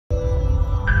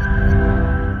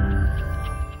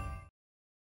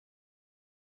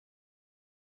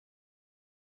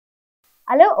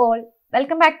Hello all,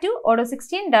 welcome back to Odoo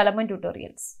 16 development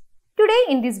tutorials. Today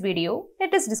in this video,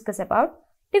 let us discuss about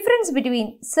difference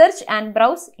between search and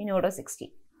browse in Odoo 16.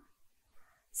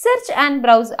 Search and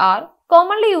browse are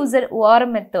commonly used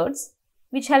ORM methods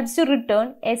which helps to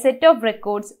return a set of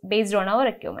records based on our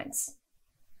requirements.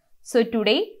 So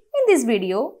today in this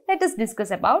video, let us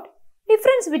discuss about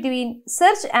difference between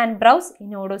search and browse in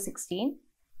Odoo 16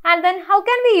 and then how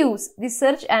can we use the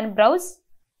search and browse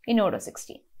in Odoo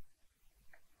 16.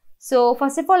 So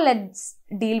first of all, let's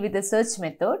deal with the search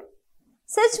method.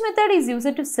 Search method is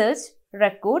used to search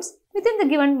records within the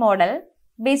given model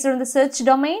based on the search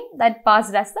domain that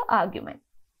passed as the argument.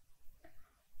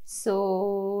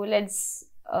 So let's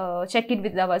check it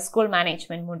with our school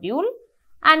management module.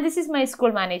 And this is my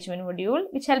school management module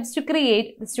which helps to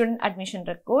create the student admission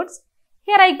records.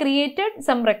 Here I created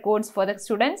some records for the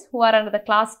students who are under the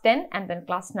class 10 and then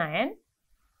class 9.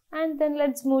 And then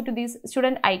let's move to this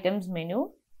student items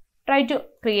menu. Try to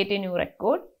create a new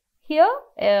record. Here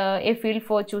a field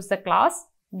for choose the class,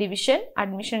 division,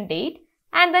 admission date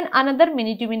and then another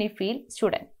many-to-many field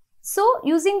student. So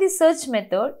using the search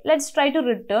method, let's try to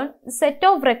return a set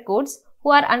of records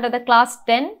who are under the class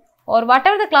 10 or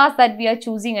whatever the class that we are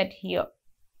choosing at here.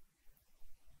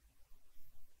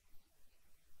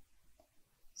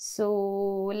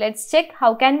 So let's check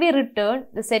how can we return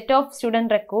the set of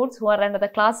student records who are under the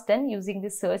class 10 using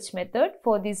the search method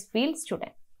for this field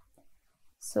student.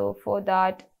 So for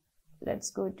that,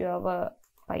 let's go to our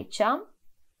PyCharm.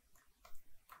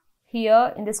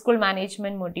 Here in the school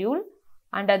management module,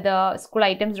 under the school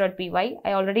items.py,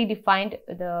 I already defined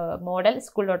the model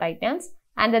school.items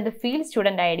and then the field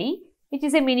student ID, which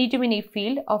is a many-to-many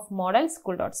field of model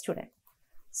school.student.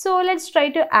 So let's try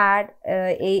to add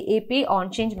a API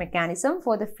on change mechanism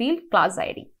for the field class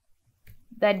ID.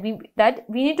 That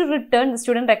we need to return the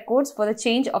student records for the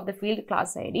change of the field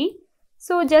class ID.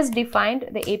 So just defined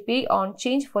the API on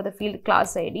change for the field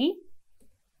class ID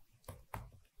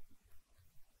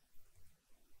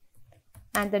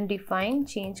and then define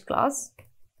change class.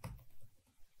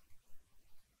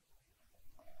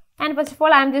 And first of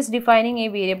all, I am just defining a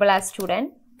variable as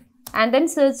student and then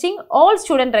searching all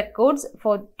student records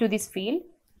to this field.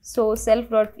 So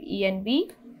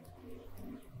self.env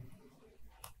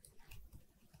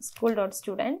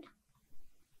school.student.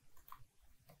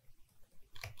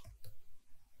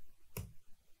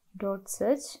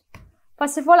 Search.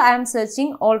 First of all, I am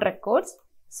searching all records.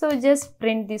 So just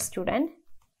print this student.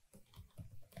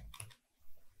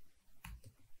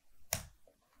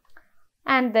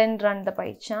 And then run the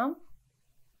PyCharm.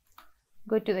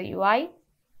 Go to the UI.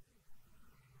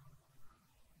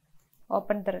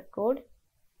 Open the record.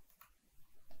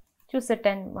 Choose the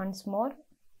 10 once more.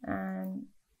 And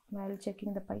while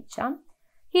checking the PyCharm,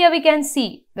 here we can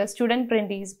see the student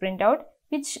print is print out,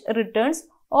 which returns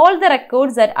all the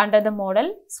records that under the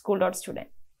model school.student.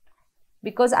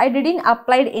 Because I didn't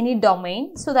apply any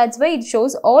domain, so that's why it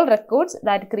shows all records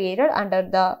that created under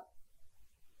the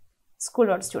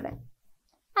school.student.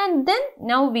 And then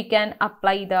now we can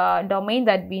apply the domain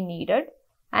that we needed.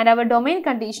 And our domain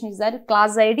condition is that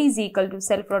class ID is equal to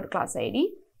self.class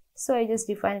ID. So I just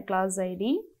define class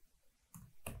ID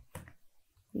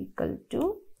equal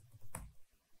to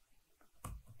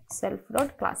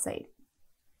self.class ID.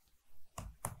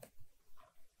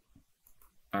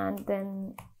 And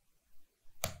then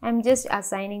I'm just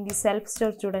assigning the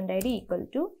self.student ID equal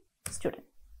to student.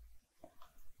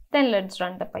 Then let's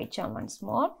run the PyCharm once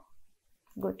more.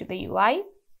 Go to the UI.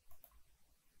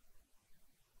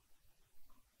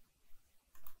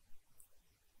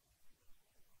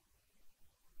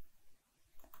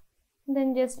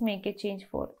 Then just make a change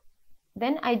for.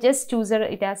 Then I just choose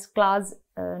it as class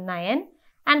 9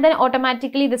 and then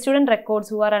automatically the student records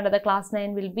who are under the class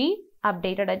 9 will be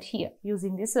updated at here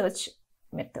using the search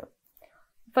method.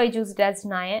 If I choose it as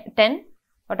 10,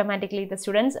 automatically the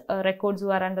students records who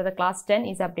are under the class 10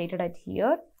 is updated at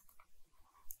here.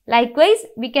 Likewise,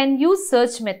 we can use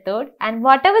search method and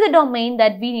whatever the domain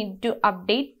that we need to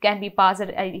update can be passed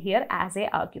here as a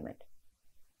argument.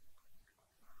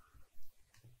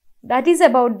 That is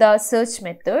about the search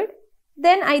method.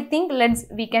 Then I think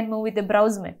we can move with the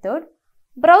browse method.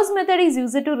 Browse method is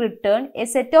used to return a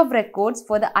set of records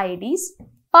for the IDs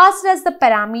passed as the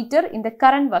parameter in the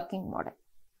current working model.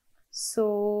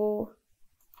 So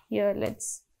here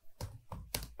let's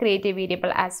create a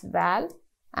variable as val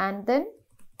and then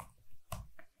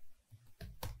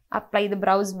apply the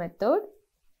browse method.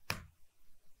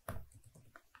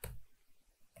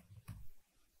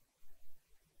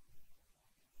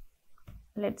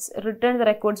 Let's return the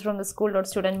records from the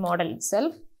school.student model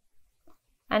itself.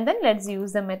 And then let's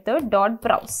use the method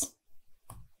 .browse.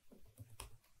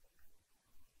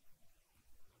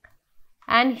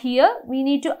 and here we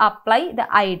need to apply the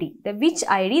ID, the which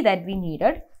ID that we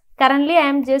needed. Currently I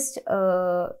am just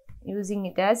using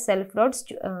it as self.dot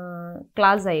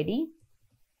class ID,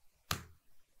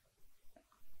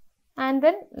 and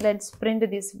then let's print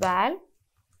this val.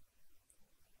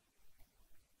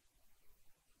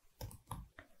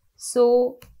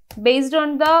 So based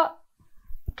on the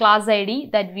class ID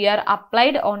that we are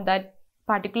applied on that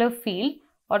particular field,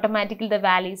 automatically the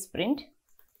val is print.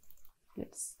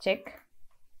 Let's check.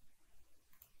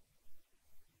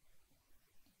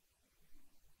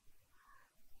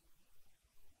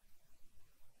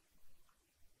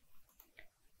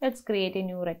 Let's create a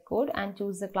new record and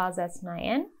choose the class as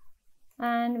Nayan.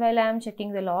 And while I am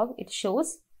checking the log, it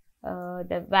shows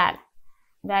the val.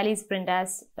 Val is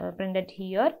printed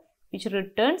here, which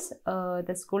returns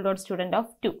the school.student of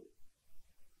 2.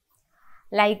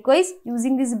 Likewise,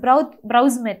 using this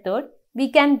browse method,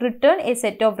 we can return a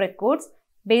set of records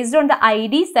based on the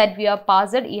IDs that we have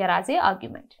passed here as an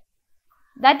argument.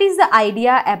 That is the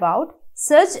idea about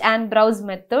search and browse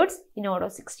methods in Odoo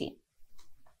 16.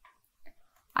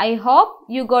 I hope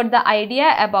you got the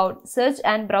idea about search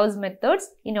and browse methods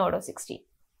in Odoo 16.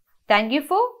 Thank you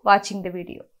for watching the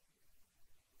video.